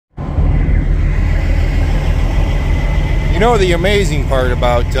know, the amazing part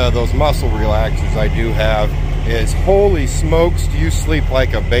about those muscle relaxers I do have is, holy smokes, do you sleep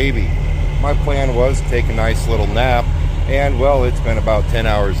like a baby. My plan was to take a nice little nap, and well, it's been about 10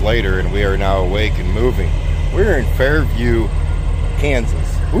 hours later and we are now awake and moving. We're in Fairview,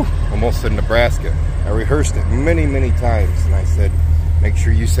 Kansas. Whew, almost said Nebraska. I rehearsed it many times, and I said, make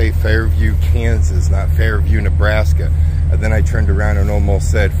sure you say Fairview, Kansas, not Fairview, Nebraska. And then I turned around and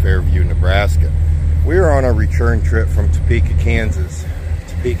almost said Fairview, Nebraska. We are on a return trip from Topeka, Kansas.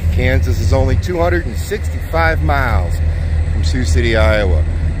 Topeka, Kansas is only 265 miles from Sioux City, Iowa.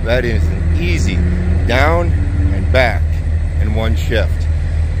 That is an easy down and back in one shift.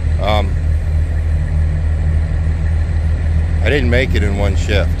 I didn't make it in one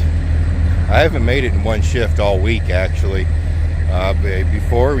shift. I haven't made it in one shift all week, actually.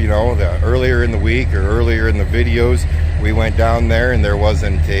 Before, you know, earlier in the week or earlier in the videos, we went down there and there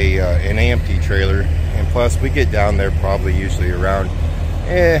wasn't an empty trailer. And plus, we get down there probably usually around,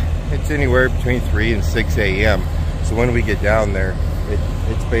 it's anywhere between 3 and 6 a.m. So when we get down there,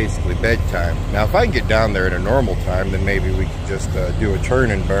 it's basically bedtime. Now, if I can get down there at a normal time, then maybe we could just do a turn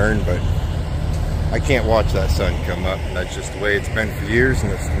and burn, but I can't watch that sun come up. And that's just the way it's been for years,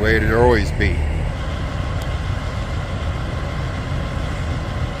 and it's the way it'll always be.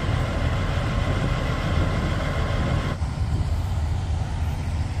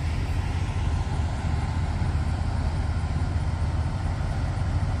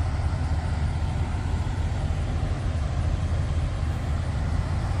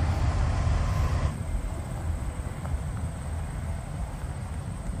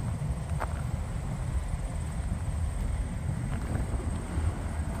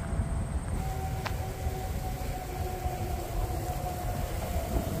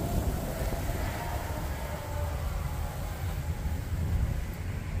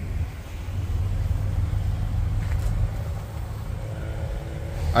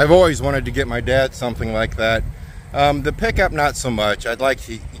 I've always wanted to get my dad something like that. The pickup, not so much. I'd like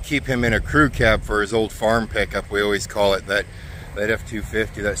to keep him in a crew cab for his old farm pickup. We always call it that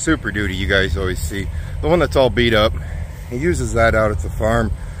F-250, that Super Duty you guys always see. The one that's all beat up. He uses that out at the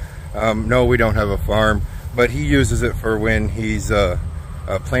farm. No, we don't have a farm, but he uses it for when he's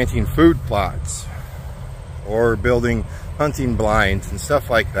planting food plots or building hunting blinds and stuff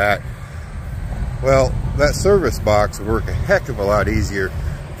like that. Well, that service box would work a heck of a lot easier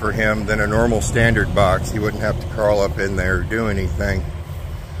for him than a normal standard box. He wouldn't have to crawl up in there or do anything.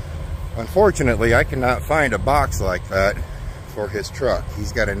 Unfortunately, I cannot find a box like that for his truck.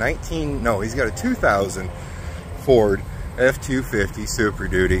 He's got a 2000 Ford F-250 Super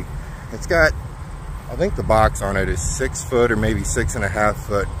Duty. It's got, I think the box on it is 6 foot or maybe 6.5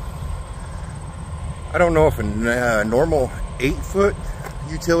 foot. I don't know if a normal 8 foot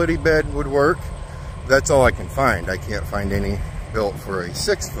utility bed would work. That's all I can find. I can't find any built for a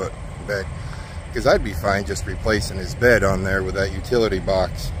 6 foot bed, because I'd be fine just replacing his bed on there with that utility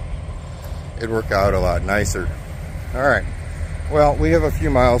box. It'd work out a lot nicer. Alright, well, we have a few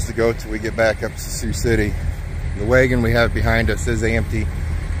miles to go till we get back up to Sioux City. The wagon we have behind us is empty,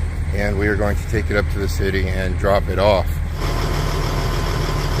 and we are going to take it up to the city and drop it off.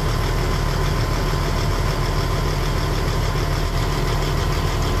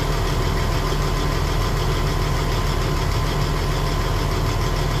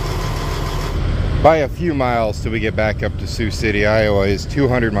 By a few miles till we get back up to Sioux City, Iowa is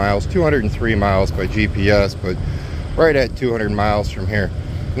 200 miles, 203 miles by GPS, but right at 200 miles from here.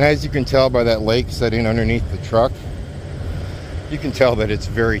 And as you can tell by that lake sitting underneath the truck, you can tell that it's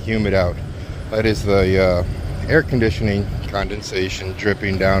very humid out. That is the air conditioning condensation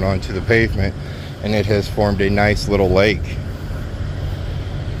dripping down onto the pavement, and it has formed a nice little lake.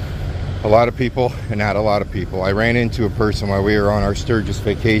 A lot of people, and not a lot of people, I ran into a person while we were on our Sturgis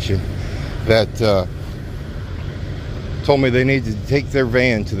vacation that told me they needed to take their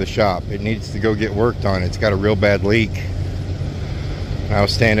van to the shop. It needs to go get worked on. It's got a real bad leak. And I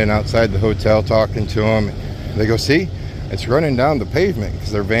was standing outside the hotel talking to them, and they go, see, it's running down the pavement,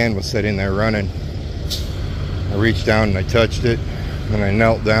 because their van was sitting there running. I reached down and I touched it, and I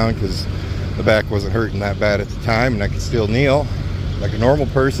knelt down because the back wasn't hurting that bad at the time, and I could still kneel like a normal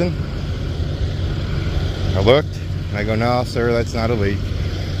person. I looked and I go, no sir, that's not a leak.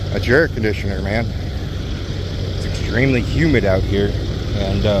 That's your air conditioner, man. It's extremely humid out here,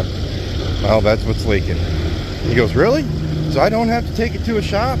 and well, that's what's leaking. He goes, really? So I don't have to take it to a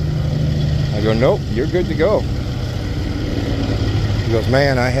shop? I go, nope, you're good to go. He goes,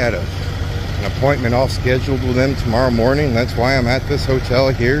 man, I had an appointment all scheduled with them tomorrow morning. That's why I'm at this hotel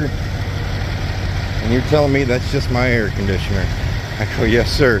here. And you're telling me that's just my air conditioner? I go, yes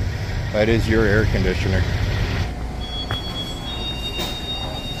sir, that is your air conditioner.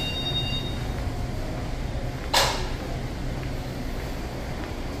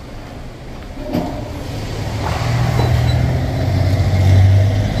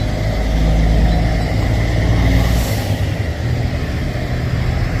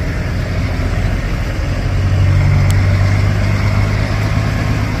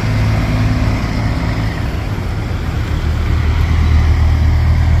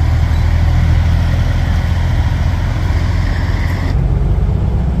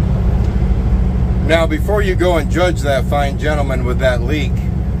 Now, before you go and judge that fine gentleman with that leak,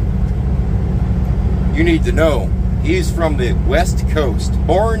 you need to know he's from the West Coast,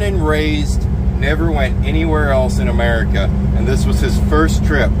 born and raised, never went anywhere else in America, and this was his first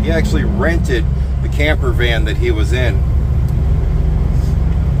trip. He actually rented the camper van that he was in.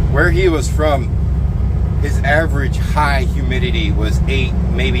 Where he was from, his average high humidity was 8,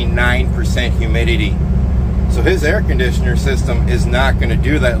 maybe 9% humidity. So his air conditioner system is not going to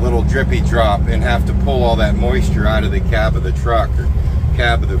do that little drippy drop and have to pull all that moisture out of the cab of the truck or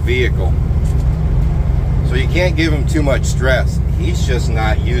cab of the vehicle. So you can't give him too much stress. He's just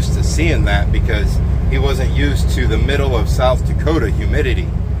not used to seeing that because he wasn't used to the middle of South Dakota humidity.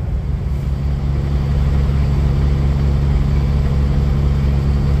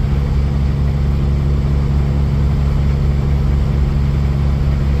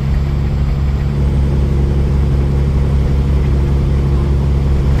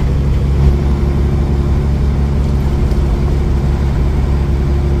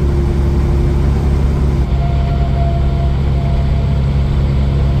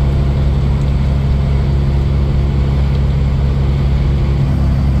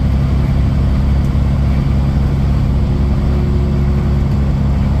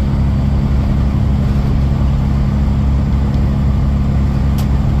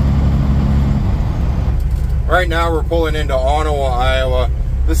 Right now we're pulling into Ottawa, Iowa.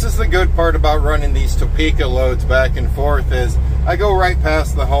 This is the good part about running these Topeka loads back and forth is I go right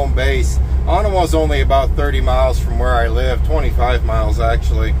past the home base. Ottawa's only about 30 miles from where I live, 25 miles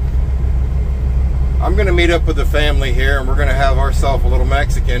actually. I'm gonna meet up with the family here and we're gonna have ourselves a little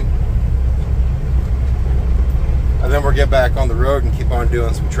Mexican. And then we'll get back on the road and keep on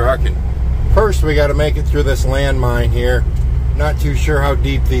doing some trucking. First we gotta make it through this landmine here. Not too sure how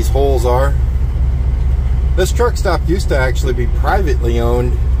deep these holes are. This truck stop used to actually be privately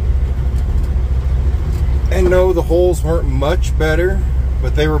owned. And no, the holes weren't much better,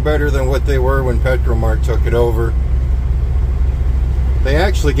 but they were better than what they were when Petromart took it over. They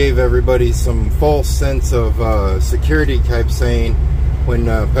actually gave everybody some false sense of security, kept saying, when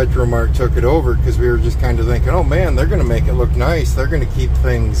Petromart took it over, because we were just kind of thinking, oh man, they're going to make it look nice. They're going to keep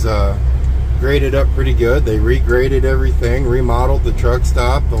things graded up pretty good. They regraded everything, remodeled the truck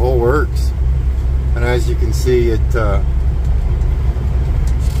stop, the whole works. And as you can see, it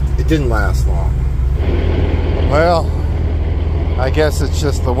didn't last long. Well, I guess it's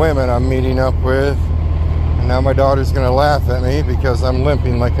just the women I'm meeting up with. And now my daughter's gonna laugh at me because I'm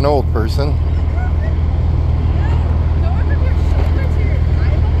limping like an old person.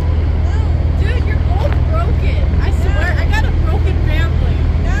 Dude, you're both broken. I swear, I got a broken family.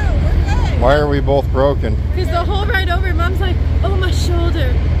 No, we're good. Why are we both broken? Because the whole ride over, Mom's like, oh, my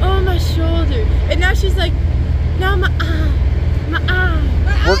shoulder. Oh, my shoulder. And now she's like, now my arm. My arm.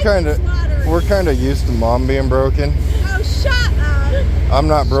 We're kind of used to Mom being broken. Oh, shut up. I'm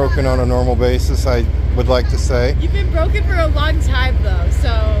not broken on a normal basis, I would like to say. You've been broken for a long time, though, so...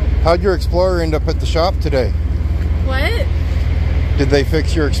 How'd your Explorer end up at the shop today? What? Did they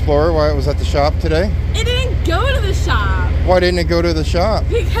fix your Explorer while it was at the shop today? It didn't go to the shop. Why didn't it go to the shop?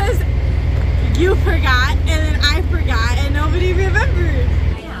 Because you forgot, and then I forgot, and nobody remembered.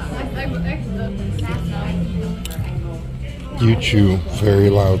 You chew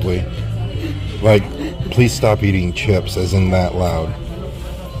very loudly. Like, please stop eating chips, as in that loud.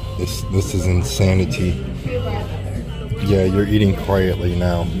 This is insanity. Yeah, you're eating quietly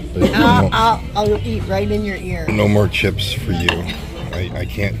now. I'll eat right in your ear. No more chips for you. I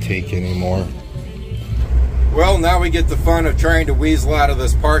can't take anymore. Well, now we get the fun of trying to weasel out of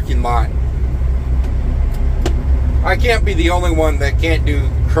this parking lot. I can't be the only one that can't do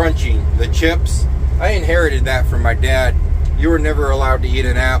crunching. The chips, I inherited that from my dad. You were never allowed to eat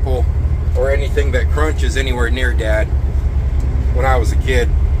an apple or anything that crunches anywhere near Dad when I was a kid.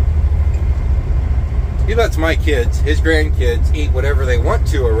 He lets my kids, his grandkids, eat whatever they want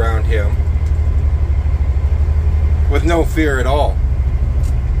to around him with no fear at all.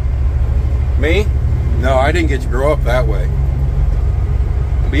 Me? No, I didn't get to grow up that way.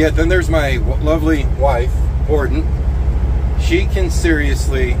 But yet then there's my lovely wife, Gordon. She can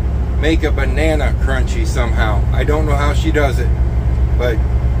seriously make a banana crunchy somehow. I don't know how she does it, but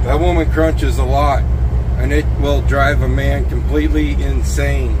that woman crunches a lot, and it will drive a man completely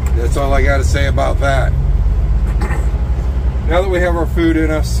insane. That's all I got to say about that. Now that we have our food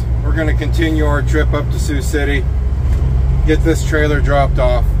in us, we're going to continue our trip up to Sioux City, get this trailer dropped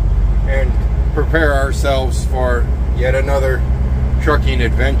off, and prepare ourselves for yet another trucking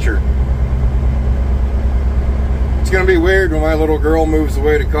adventure. It's going to be weird when my little girl moves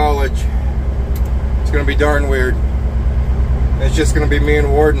away to college. It's going to be darn weird. It's just going to be me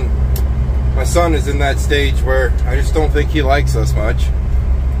and Warden. My son is in that stage where I just don't think he likes us much,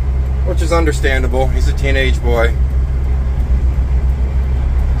 which is understandable. He's a teenage boy.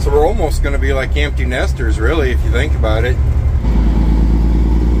 So we're almost going to be like empty nesters, really, if you think about it.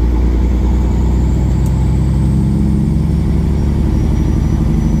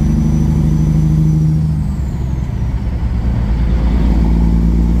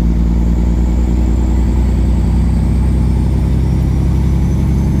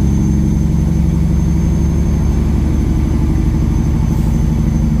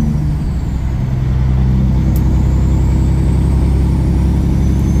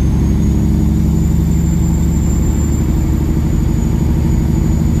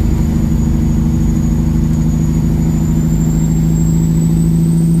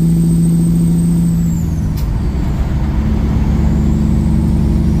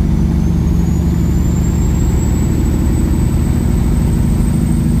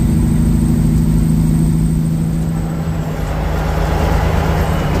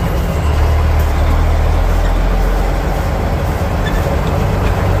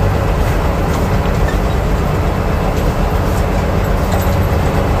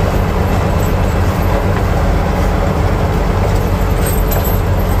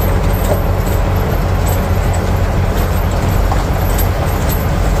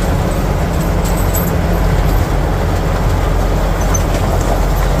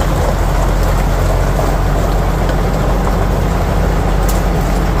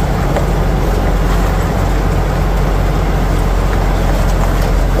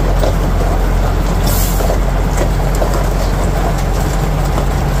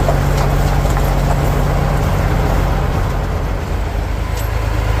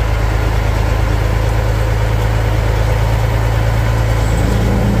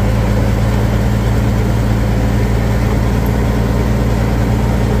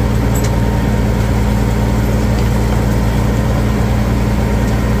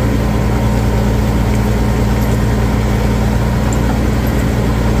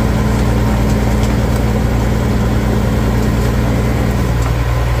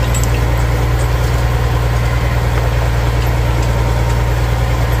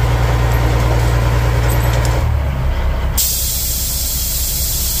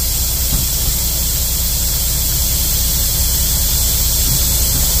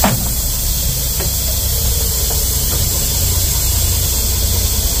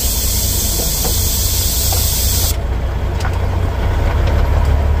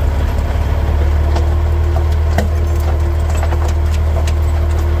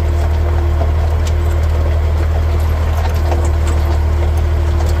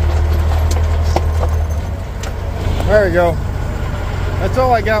 There we go. That's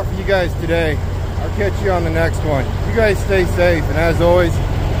all I got for you guys today. I'll catch you on the next one. You guys stay safe, and as always,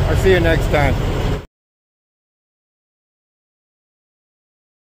 I'll see you next time.